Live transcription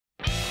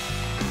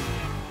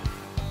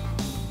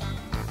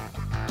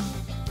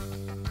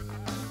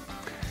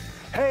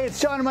Hey,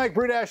 it's John and Mike,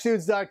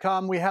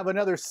 brew-dudes.com. We have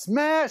another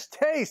SMaSH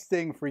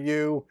tasting for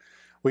you.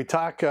 We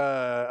talk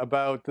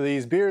about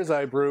these beers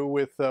I brew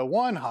with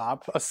one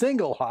hop, a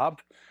single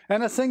hop,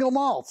 and a single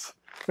malt.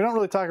 We don't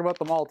really talk about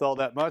the malt all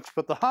that much,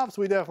 but the hops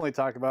we definitely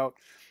talk about.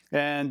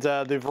 And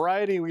the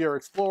variety we are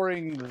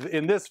exploring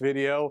in this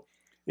video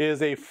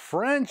is a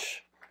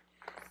French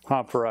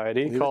hop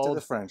variety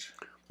called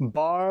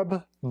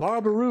Barbe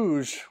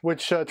Rouge,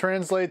 which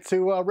translates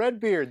to red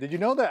beard. Did you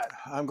know that?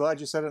 I'm glad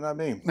you said it, not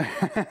me.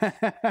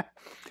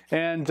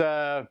 And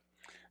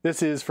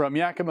this is from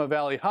Yakima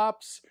Valley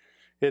Hops.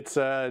 It's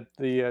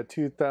the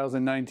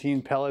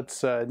 2019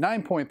 pellets,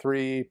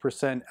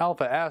 9.3%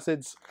 alpha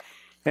acids.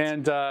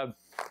 And I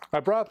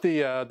brought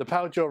the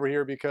pouch over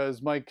here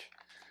because Mike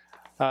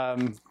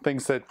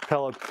thinks that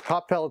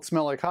hop pellets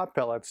smell like hop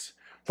pellets.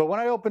 But when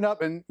I open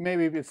up, and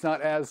maybe it's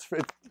not as,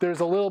 there's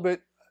a little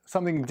bit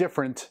something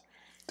different.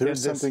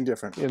 There's something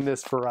different in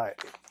this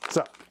variety.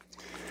 So,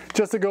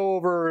 just to go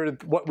over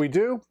what we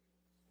do,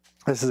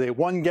 this is a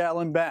 1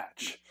 gallon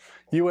batch,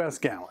 US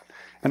gallon.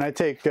 And I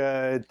take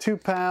 2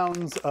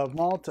 pounds of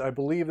malt. I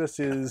believe this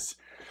is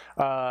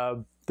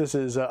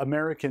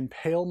American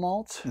pale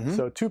malt.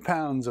 So 2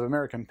 pounds of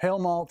American pale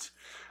malt.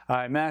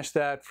 I mash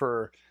that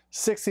for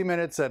 60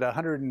 minutes at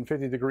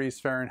 150 degrees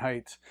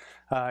Fahrenheit.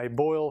 I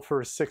boil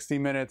for 60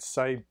 minutes.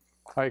 I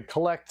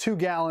collect 2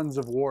 gallons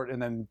of wort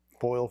and then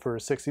boil for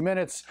 60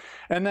 minutes.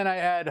 And then I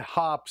add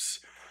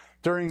hops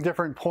during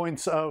different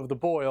points of the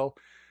boil.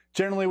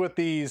 Generally with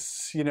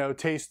these, you know,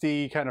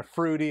 tasty, kind of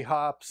fruity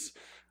hops,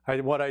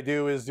 what I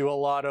do is do a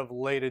lot of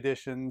late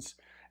additions.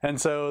 And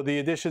so the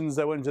additions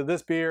that went into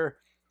this beer,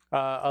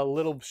 a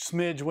little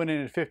smidge went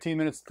in at 15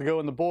 minutes to go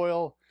in the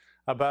boil.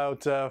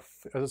 About, so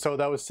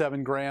that was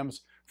 7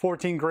 grams.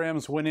 14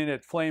 grams went in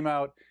at flame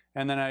out,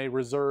 and then I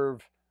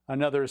reserve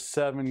another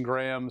 7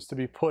 grams to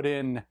be put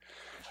in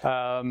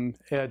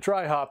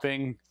dry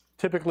hopping.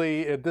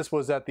 Typically, this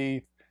was at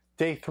the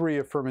day 3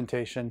 of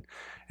fermentation,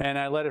 and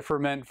I let it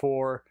ferment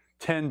for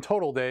 10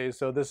 total days.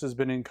 So this has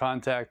been in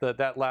contact,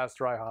 that last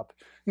dry hop,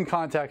 in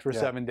contact for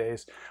 7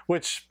 days,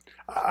 which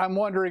I'm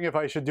wondering if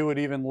I should do it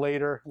even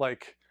later,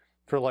 like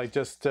for like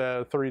just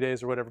 3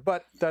 days or whatever.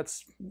 But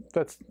that's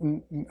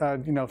you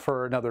know,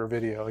 for another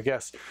video, I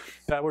guess.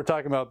 We're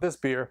talking about this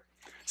beer.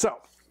 So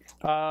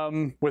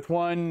with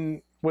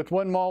one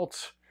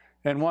malt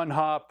and 1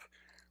 hop,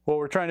 what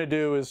we're trying to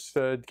do is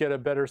get a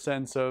better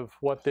sense of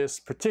what this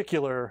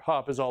particular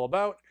hop is all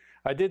about.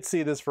 I did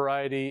see this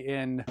variety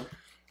in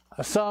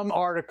some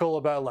article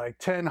about like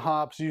 10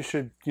 hops you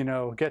should, you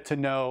know, get to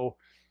know,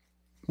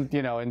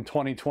 you know, in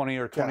 2020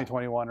 or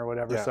 2021 or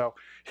whatever. So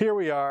here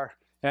we are,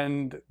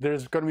 and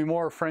there's going to be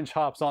more French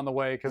hops on the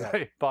way because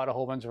I bought a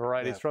whole bunch of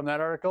varieties from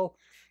that article.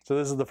 So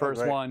this is the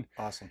first one.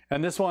 Awesome.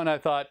 And this one I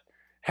thought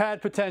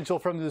had potential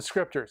from the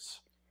descriptors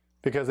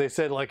because they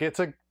said like it's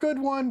a good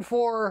one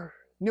for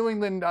New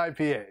England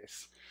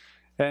IPAs.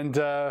 And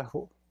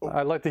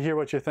I'd like to hear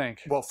what you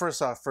think. Well, first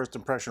off, first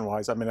impression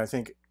wise, I mean, I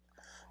think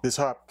this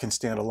hop can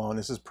stand alone.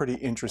 This is pretty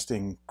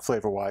interesting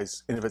flavor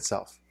wise in of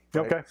itself.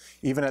 Right? Okay.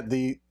 Even at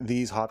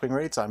these hopping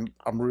rates, I'm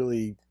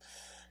really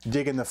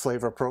digging the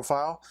flavor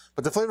profile.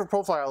 But the flavor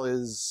profile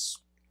is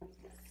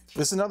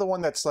another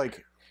one that's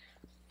like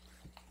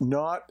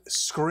not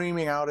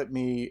screaming out at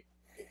me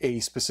a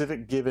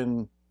specific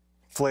given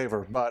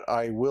flavor, but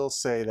I will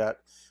say that,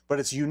 but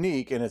it's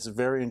unique and it's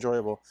very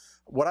enjoyable.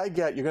 What I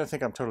get, you're gonna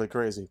think I'm totally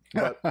crazy,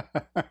 but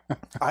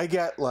I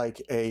get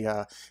like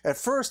a at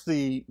first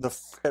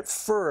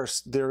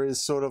there is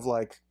sort of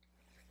like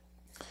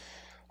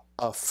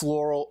a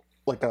floral,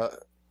 like a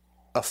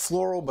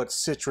floral but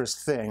citrus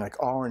thing,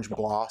 like orange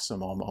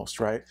blossom almost,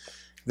 right?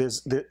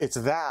 It's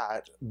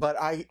that,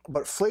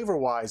 but flavor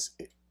wise,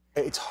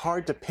 it's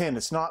hard to pin.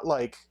 It's not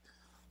like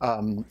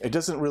it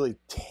doesn't really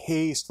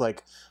taste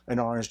like an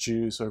orange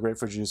juice or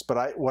grapefruit juice,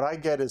 but what I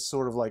get is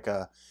sort of like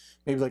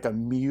maybe like a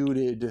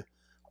muted,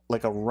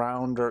 like a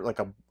rounder, like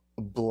a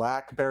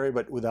blackberry,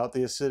 but without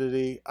the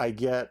acidity. I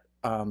get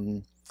a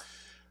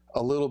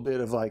little bit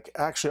of like,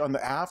 actually on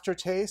the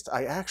aftertaste,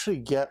 I actually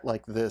get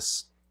like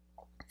this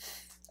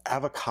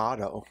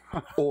avocado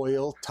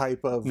oil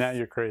type of now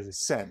you're crazy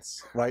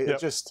sense, right? It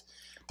just,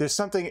 there's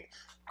something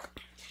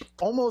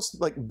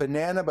almost like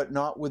banana, but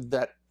not with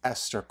that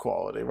ester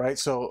quality, right?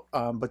 So,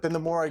 but then the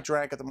more I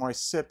drank it, the more I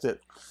sipped it,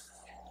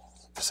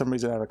 for some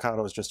reason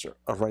avocado is just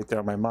right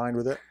there in my mind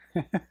with it.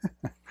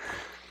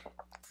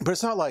 But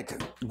it's not like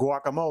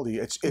guacamole.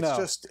 It's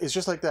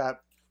just like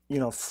that, you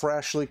know,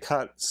 freshly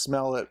cut,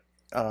 smell it,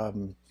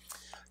 you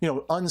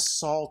know,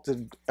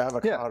 unsalted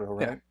avocado,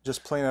 right?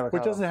 Just plain avocado.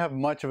 Which doesn't have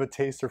much of a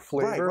taste or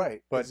flavor.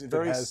 Right. But it's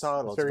very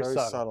subtle. It's very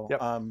subtle.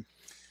 Yep.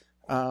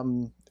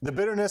 The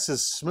bitterness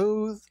is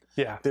smooth.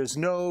 Yeah. There's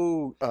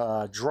no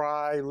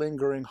dry,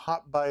 lingering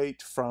hop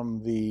bite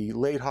from the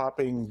late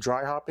hopping,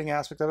 dry hopping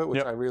aspect of it,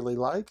 which I really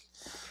like,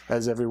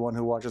 as everyone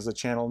who watches the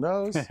channel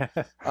knows.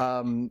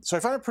 So I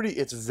find it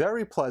it's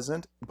very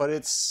pleasant, but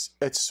it's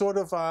sort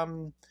of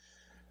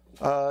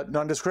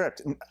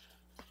nondescript.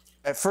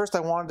 At first, I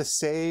wanted to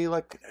say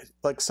like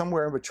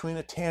somewhere in between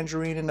a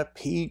tangerine and a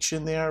peach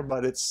in there,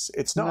 but it's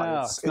not.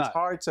 No, it's not.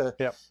 hard to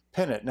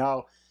pin it.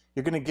 Now,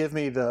 you're going to give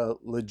me the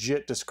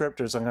legit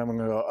descriptors, and I'm going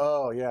to go,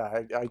 oh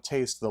yeah, I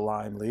taste the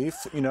lime leaf,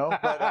 you know.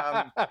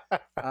 But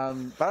but I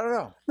don't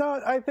know.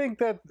 No, I think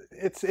that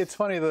it's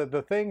funny.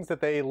 The things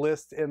that they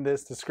list in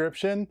this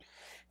description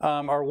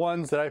are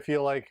ones that I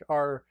feel like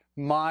are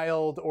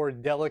mild or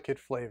delicate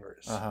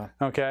flavors.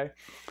 Okay,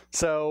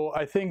 so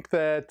I think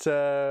that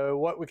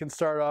what we can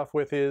start off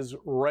with is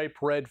ripe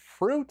red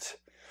fruit,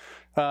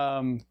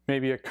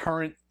 maybe a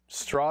currant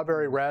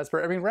strawberry,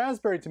 raspberry. I mean,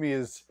 raspberry to me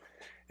is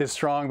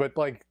strong, but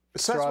like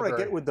so that's what I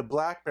get with the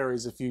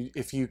blackberries.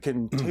 If you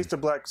can taste the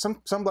black,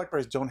 some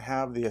blackberries don't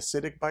have the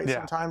acidic bite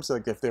sometimes.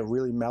 Like if they're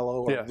really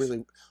mellow or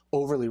really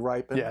overly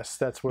ripened. Yes,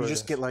 that's where you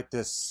just get like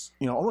this,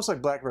 you know, almost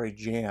like blackberry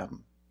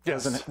jam.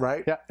 Yes. Doesn't it,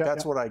 right? Yeah,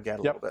 That's what I get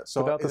a little bit.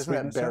 So it's in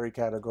that berry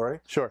category.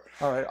 Sure.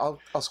 All right,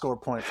 I'll score a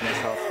point for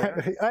myself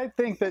there. I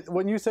think that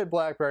when you said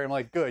blackberry, I'm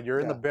like, good,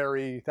 you're in the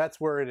berry. That's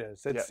where it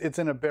is. It's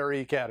in a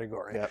berry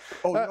category. Yeah.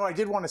 Oh, you know, I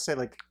did want to say,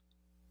 like,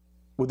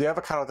 with the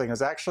avocado thing, I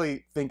was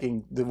actually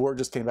thinking, the word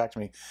just came back to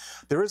me.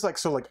 There is like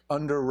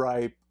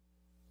underripe,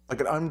 like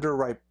an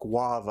underripe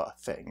guava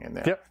thing in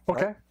there. Yep.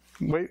 Okay.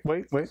 Right?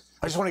 Wait.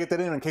 I just want to get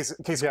that in case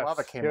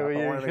guava came up.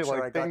 I want to make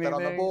sure I got that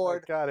on the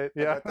board. Got it.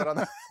 Yeah. Got that on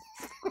the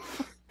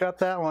Got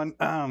that one.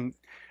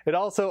 It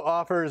also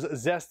offers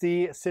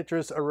zesty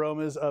citrus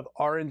aromas of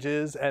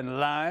oranges and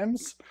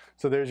limes.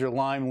 So there's your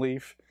lime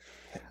leaf.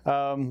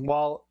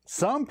 While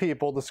some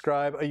people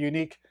describe a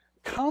unique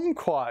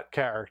kumquat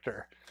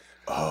character.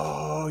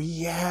 Oh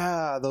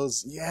yeah,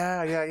 those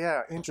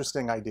yeah.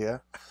 Interesting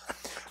idea.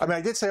 I mean,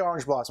 I did say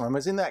orange blossom. I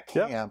was in that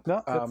camp.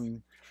 Yep.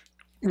 No,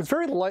 it's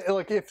very light.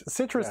 Like if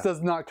citrus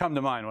does not come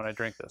to mind when I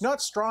drink this.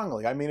 Not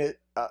strongly. I mean,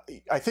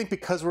 I think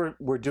because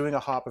we're doing a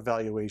hop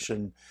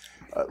evaluation,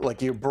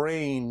 like your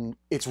brain,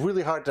 it's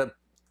really hard to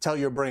tell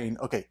your brain,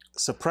 okay,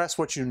 suppress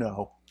what you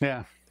know.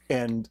 Yeah.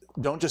 And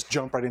don't just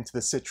jump right into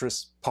the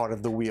citrus part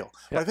of the wheel.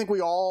 But I think we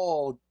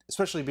all,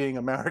 especially being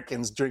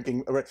Americans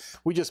drinking,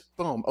 we just,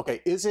 boom,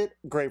 okay, is it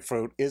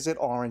grapefruit? Is it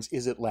orange?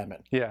 Is it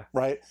lemon? Yeah.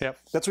 Right? Yep.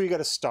 That's where you got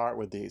to start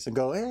with these and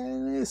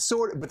go,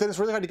 sort of, but then it's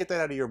really hard to get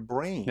that out of your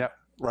brain. Yep.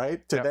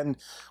 Right? To then,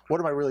 what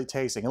am I really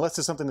tasting? Unless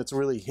it's something that's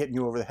really hitting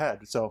you over the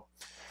head. So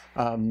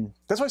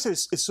that's why I say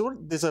it's sort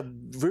of, there's a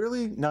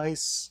really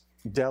nice,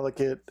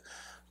 delicate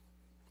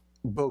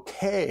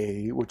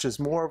bouquet, which is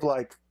more of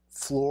like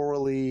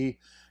florally,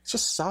 it's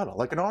just subtle.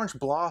 Like an orange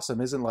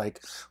blossom isn't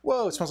like,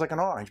 whoa, it smells like an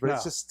orange, but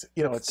it's just,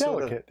 you know, it's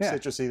delicate, sort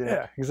of citrusy there.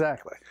 Yeah,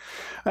 exactly.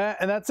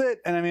 And that's it.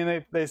 And I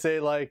mean, they say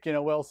like, you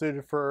know, well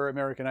suited for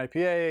American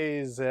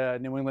IPAs,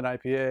 New England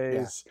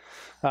IPAs,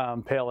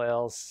 pale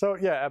ales. So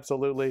yeah,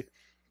 absolutely.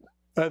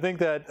 I think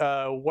that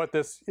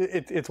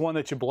it's one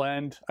that you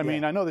blend. I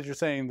mean, I know that you're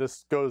saying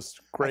this goes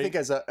great. I think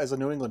as a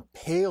New England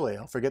pale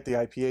ale, forget the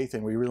IPA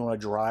thing where you really want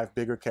to drive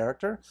bigger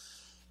character.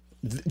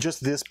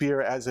 Just this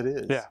beer as it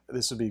is,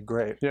 this would be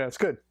great. Yeah, it's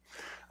good.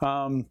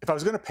 If I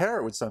was going to pair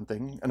it with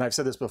something, and I've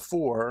said this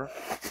before,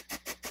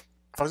 if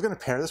I was going to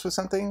pair this with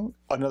something,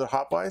 another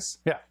hop-wise,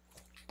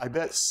 I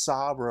bet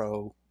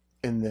Sabro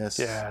in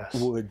this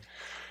would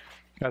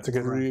That's a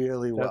good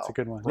really one. well. That's a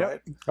good one. Right?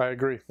 Yep, I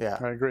agree. Yeah.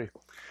 I agree.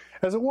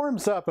 As it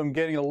warms up, I'm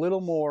getting a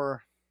little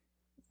more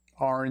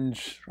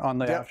orange on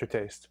the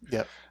aftertaste.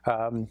 Yep.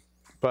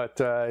 But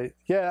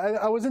yeah,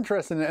 I was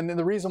interested in, and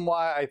the reason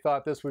why I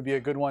thought this would be a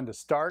good one to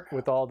start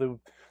with all the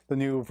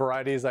new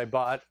varieties I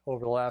bought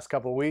over the last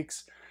couple of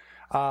weeks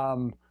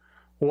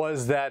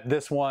was that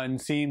this one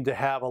seemed to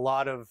have a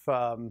lot of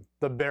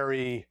the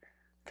berry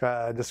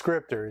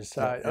descriptors.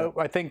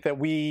 I think that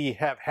we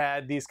have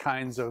had these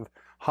kinds of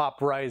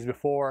hop varieties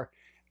before.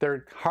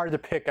 They're hard to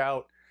pick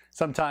out.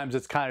 Sometimes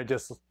it's kind of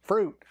just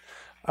fruit.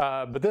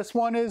 But this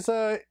one is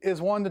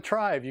one to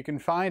try if you can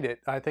find it.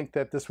 I think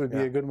that this would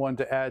be a good one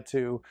to add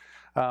to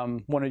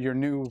one of your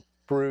new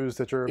brews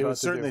that you're about to do. It would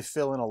certainly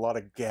fill in a lot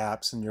of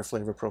gaps in your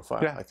flavor profile.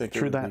 Yeah, I think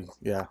true that.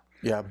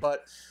 Yeah.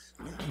 But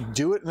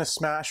do it in a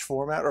SMaSH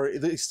format or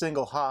at least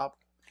single hop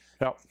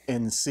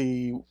and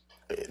see.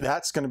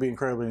 That's going to be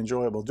incredibly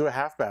enjoyable. Do a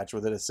half batch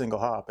with it, a single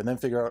hop, and then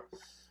figure out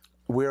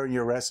where in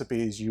your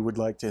recipes you would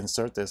like to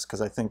insert this,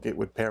 because I think it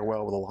would pair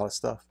well with a lot of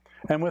stuff.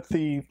 And with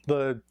the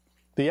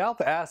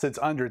alpha acid's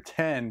under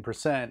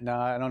 10%.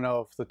 Now, I don't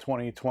know if the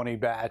 2020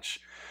 batch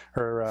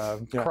or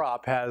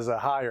crop has a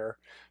higher,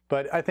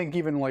 but I think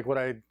even like what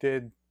I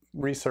did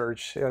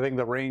research, I think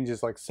the range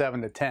is like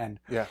 7 to 10.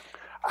 Yeah.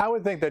 I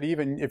would think that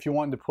even if you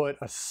wanted to put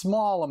a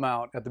small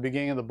amount at the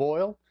beginning of the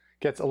boil,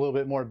 gets a little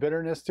bit more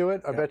bitterness to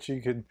it. I bet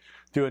you could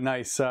do a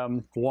nice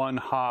one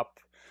hop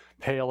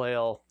pale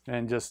ale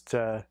and just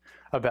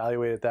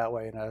evaluate it that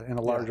way in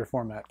a larger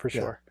format for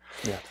sure.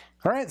 Yeah.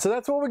 All right, so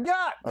that's what we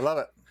got. I love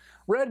it.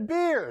 Red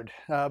Beard,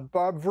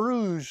 Barbe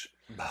Rouge.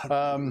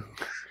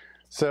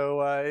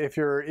 So if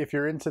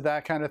you're into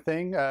that kind of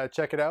thing,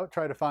 check it out.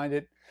 Try to find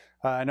it.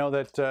 I know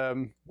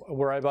that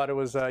where I bought it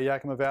was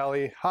Yakima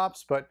Valley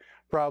Hops, but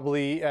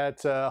probably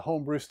at a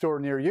homebrew store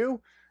near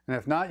you. And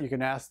if not, you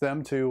can ask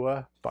them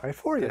to buy it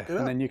for you,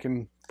 and then you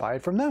can buy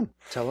it from them.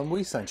 Tell them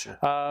we sent you.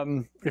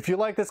 If you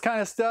like this kind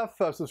of stuff,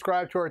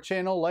 subscribe to our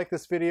channel, like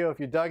this video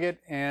if you dug it,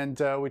 and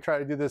we try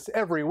to do this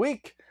every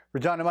week. For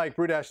John and Mike,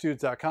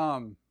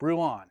 brew-dudes.com. Brew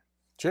on.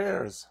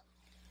 Cheers.